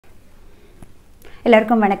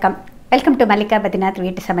எல்லாருக்கும் வணக்கம். Welcome to Mallika Badrinath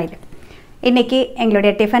வீட்டு சமையல். இன்றைக்கி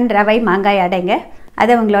எங்களுடைய டிஃபன் ரவை மாங்காய் அடைங்க.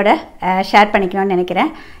 அதை உங்களோட ஷேர் பண்ணிக்கணும்னு நினைக்கிறேன்.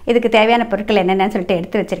 இதுக்கு தேவையான பொருட்கள் என்னென்னு சொல்லிட்டு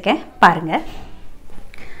எடுத்து வச்சுருக்கேன், பாருங்கள்.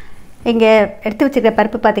 இங்கே எடுத்து வச்சுருக்க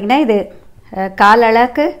பருப்பு பார்த்திங்கன்னா, இது கால்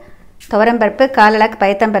அளவுக்கு துவரம்பருப்பு, கால் அளவுக்கு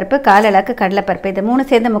பயத்தம்பருப்பு, கால் அளவுக்கு கடலைப்பருப்பு. இது மூணு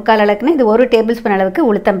சேர்ந்து முக்கால் அளவுக்குன்னு இது 1 டேபிள் ஸ்பூன் அளவுக்கு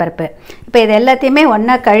உளுத்தம்பருப்பு. இப்போ இது எல்லாத்தையுமே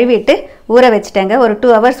ஒன்றா கழுவிட்டு ஊற வச்சுட்டேங்க. ஒரு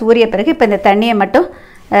 2 hours ஊறிய பிறகு இப்போ இந்த தண்ணியை மட்டும்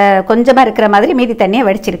கொஞ்சமாக இருக்கிற மாதிரி மீதி தண்ணியை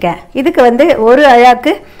வடிச்சிருக்கேன். இதுக்கு ஒரு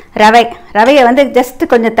அளவுக்கு ரவையை ஜஸ்ட்டு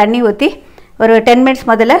கொஞ்சம் தண்ணி ஊற்றி ஒரு 10 minutes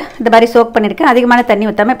முதல்ல இந்த மாதிரி சோக் பண்ணியிருக்கேன். அதிகமான தண்ணி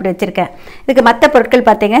ஊற்றாமல் இப்படி வச்சுருக்கேன். இதுக்கு மற்ற பொருட்கள்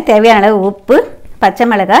பார்த்திங்கன்னா, தேவையான அளவு உப்பு, பச்சை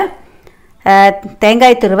மிளகாய்,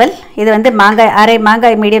 தேங்காய் துருவல், இது மாங்காய், அரை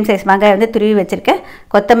மாங்காய், மீடியம் சைஸ் மாங்காய் துருவி வச்சுருக்கேன்,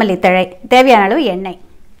 கொத்தமல்லி தழை, தேவையான அளவு எண்ணெய்.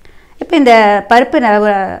 இப்போ இந்த பருப்பு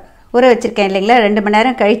ஊற வச்சுருக்கேன் இல்லைங்களா, 2 மணி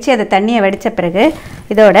நேரம் கழித்து அந்த தண்ணியை வடித்த பிறகு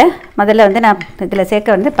இதோட முதல்ல நான் இதில்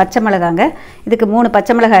சேர்க்க பச்சை மிளகாங்க. இதுக்கு 3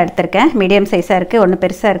 பச்சை மிளகாய் எடுத்திருக்கேன். மீடியம் சைஸாக இருக்குது, ஒன்று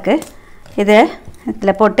பெருசாக இருக்குது.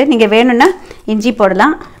 இதில் போட்டு நீங்கள் வேணும்னா இஞ்சி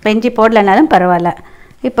போடலாம், இப்போ இஞ்சி போடலைனாலும் பரவாயில்ல.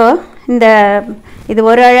 இப்போது இது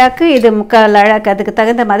ஒரு அழாக்கு, இது முக்கால் அழாக்கு, அதுக்கு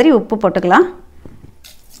தகுந்த மாதிரி உப்பு போட்டுக்கலாம்.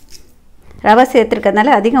 ரவை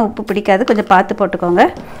சேர்த்துருக்கிறதுனால அதிகம் உப்பு பிடிக்காது, கொஞ்சம் பார்த்து போட்டுக்கோங்க.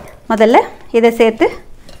 முதல்ல இதை சேர்த்து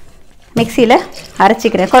மிக்சியில்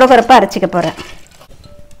அரைச்சிக்கிறேன், கொரகொரப்பாக அரைச்சிக்க போகிறேன்.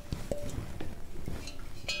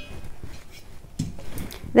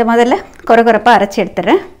 இதை முதல்ல கொரகொரப்பாக அரைச்சி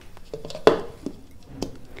எடுத்துடுறேன்.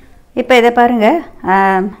 இப்போ இதை பாருங்கள்,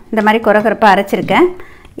 இந்த மாதிரி கொரகொரப்பாக அரைச்சிருக்கேன்.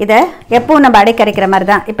 இதை எப்பவும் நம்ம அடைக்கு அரைக்கிற மாதிரி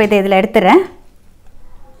தான். இப்போ இதில் எடுத்துடுறேன்.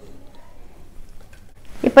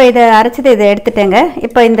 இப்போ இதை அரைச்சது இதை எடுத்துட்டேங்க.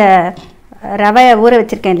 இப்போ இந்த ரவை ஊற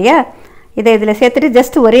வச்சுருக்கேன் இல்லையா, இதை இதில் சேர்த்துட்டு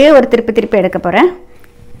ஜஸ்ட் ஒரே ஒரு திருப்பி எடுக்க போகிறேன்.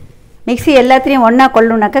 மிக்ஸி எல்லாத்தையும் ஒன்றா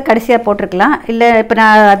கொள்ளணுனாக்கா கடைசியாக போட்டிருக்கலாம். இல்லை இப்போ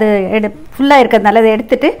நான் அது ஃபுல்லாக இருக்கிறதுனால அதை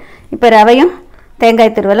எடுத்துகிட்டு இப்போ ரவையும்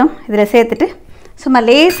தேங்காய் துருவலும் இதில் சேர்த்துட்டு சும்மா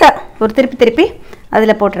லேசாக ஒரு திருப்பி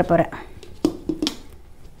அதில் போட்டுற போகிறேன்.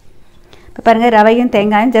 இப்போ பாருங்கள், ரவையும்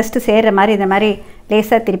தேங்காயும் ஜஸ்ட்டு சேர்கிற மாதிரி இந்த மாதிரி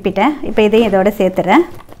லேசாக திருப்பிட்டேன். இப்போ இதையும் இதோட சேர்த்துறேன்.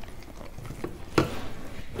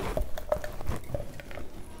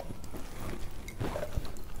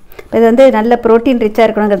 இது நல்ல ப்ரோட்டீன் ரிச்சாக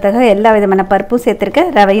இருக்கணுங்கிறதுக்காக எல்லா விதமான பருப்பும்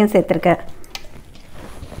சேர்த்துருக்கேன், ரவையும் சேர்த்துருக்கேன்.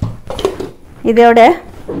 இதோட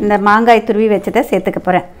இந்த மாங்காய் துருவி வச்சதை சேர்த்துக்க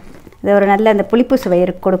போகிறேன். இது ஒரு நல்ல அந்த புளிப்பு சுவை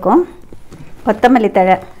கொடுக்கும். கொத்தமல்லி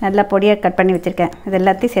தழை நல்லா பொடியாக கட் பண்ணி வச்சுருக்கேன், இது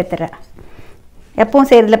எல்லாத்தையும் சேர்த்துறேன். எப்பவும்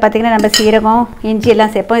செய்கிறதுல பார்த்திங்கன்னா நம்ம சீரகம், இஞ்சி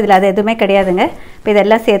எல்லாம் சேர்ப்போம், இதில் அது எதுவுமே கிடையாதுங்க. இப்போ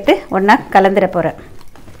இதெல்லாம் சேர்த்து ஒன்றா கலந்துட போகிறேன்.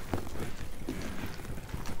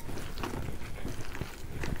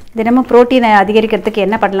 தினமும் ப்ரோட்டீனை அதிகரிக்கிறதுக்கு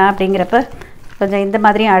என்ன பண்ணலாம் அப்படிங்கிறப்ப கொஞ்சம் இந்த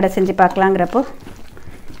மாதிரியும் அடை செஞ்சு பார்க்கலாங்கிறப்போ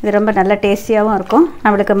இது ரொம்ப நல்ல டேஸ்டியாகவும் இருக்கும்.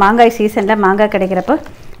 நம்மளுக்கு மாங்காய் சீசனில் மாங்காய் கிடைக்கிறப்போ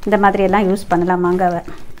இந்த மாதிரியெல்லாம் யூஸ் பண்ணலாம் மாங்காவை.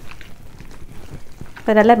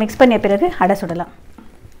 இப்போ இதெல்லாம் மிக்ஸ் பண்ணிய பிறகு அடை சுடலாம்.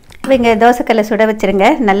 இப்போ இங்கே தோசைக்கல்லை சுட வச்சுருங்க,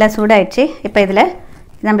 நல்லா சூடாயிடுச்சு. இப்போ இதில்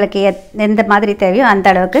நம்மளுக்கு எந்த மாதிரி தேவையோ அந்த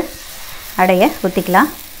அளவுக்கு அடையை ஊற்றிக்கலாம்.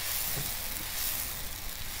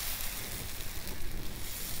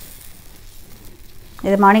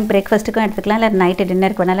 இது மார்னிங் பிரேக்ஃபாஸ்ட்டுக்கும் எடுத்துக்கலாம், இல்லை நைட்டு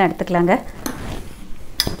டின்னருக்கு வேணாலும் எடுத்துக்கலாங்க.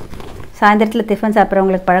 சாயந்தரத்தில் டிஃபன்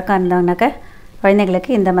சாப்பிட்றவங்களுக்கு பழக்கம் இருந்தாங்கனாக்கா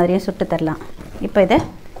குழந்தைங்களுக்கு இந்த மாதிரியும் சுட்டு தரலாம். இப்போ இதை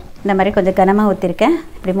இந்த மாதிரி கொஞ்சம் கனமாக ஊற்றிருக்கேன்,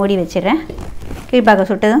 இப்படி மூடி வச்சிடுறேன். கீழ்பாகம்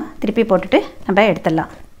சுட்டதும் திருப்பி போட்டுட்டு நம்ம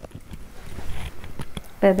எடுத்துடலாம்.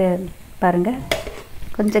 இப்போ இது பாருங்கள்,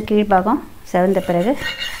 கொஞ்சம் கீழ்பாகம் செவந்த பிறகு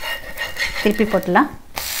திருப்பி போட்டுடலாம்.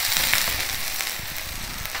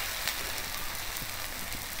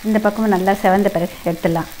 இந்த பக்கமும் நல்லா செவந்த பிறகு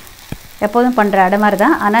எடுத்துடலாம். எப்போதும் பண்ணுற அடை மாதிரி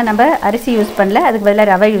தான், ஆனால் நம்ம அரிசி யூஸ் பண்ணல, அதுக்கு பதிலாக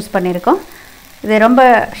ரவை யூஸ் பண்ணியிருக்கோம். இது ரொம்ப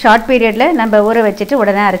ஷார்ட் பீரியடில் நம்ம ஊற வச்சுட்டு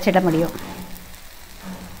உடனே அரைச்சிட முடியும்.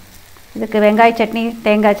 இதுக்கு வெங்காய சட்னி,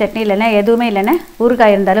 தேங்காய் சட்னி இல்லைன்னா எதுவுமே இல்லைன்னா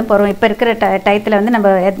ஊறுகாய் இருந்தாலும் போகிறோம். இப்போ இருக்கிற டயத்தில்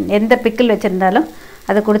நம்ம எந்த பிக்கிள் வச்சுருந்தாலும்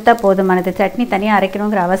அது கொடுத்தா போதுமானது. சட்னி தனியாக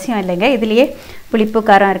அரைக்கணுங்கிற அவசியம் இல்லைங்க. இதுலேயே புளிப்பு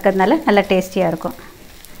காரம் இருக்கிறதுனால நல்லா டேஸ்டியாக இருக்கும்.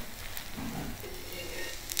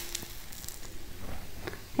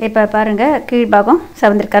 இப்போ பாருங்கள், கீழ்பாகம்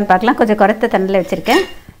செவந்திருக்கான்னு பார்க்கலாம். கொஞ்சம் குறைத்த தண்ணியில் வச்சுருக்கேன்.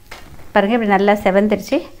 பாருங்கள், இப்படி நல்லா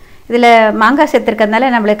செவந்துருச்சு. இதில் மாங்காய் சேர்த்துருக்கிறதுனால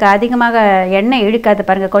நம்மளுக்கு அதிகமாக எண்ணெய் இழுக்காது.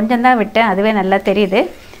 பாருங்கள், கொஞ்சம் தான் விட்டேன், அதுவே நல்லா தெரியுது.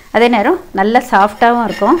 அதே நேரம் நல்லா சாஃப்டாகவும்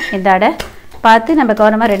இருக்கும். இந்த அடை பார்த்து நம்ம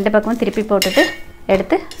கவனமாக 2 பக்கமும் திருப்பி போட்டுட்டு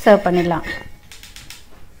எடுத்து சர்வ் பண்ணிடலாம்.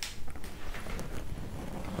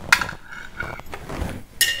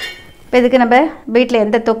 இப்போ இதுக்கு நம்ம வீட்டில்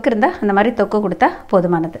எந்த தொக்கு இருந்தால் அந்த மாதிரி தொக்கு கொடுத்தா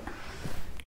போதுமானது.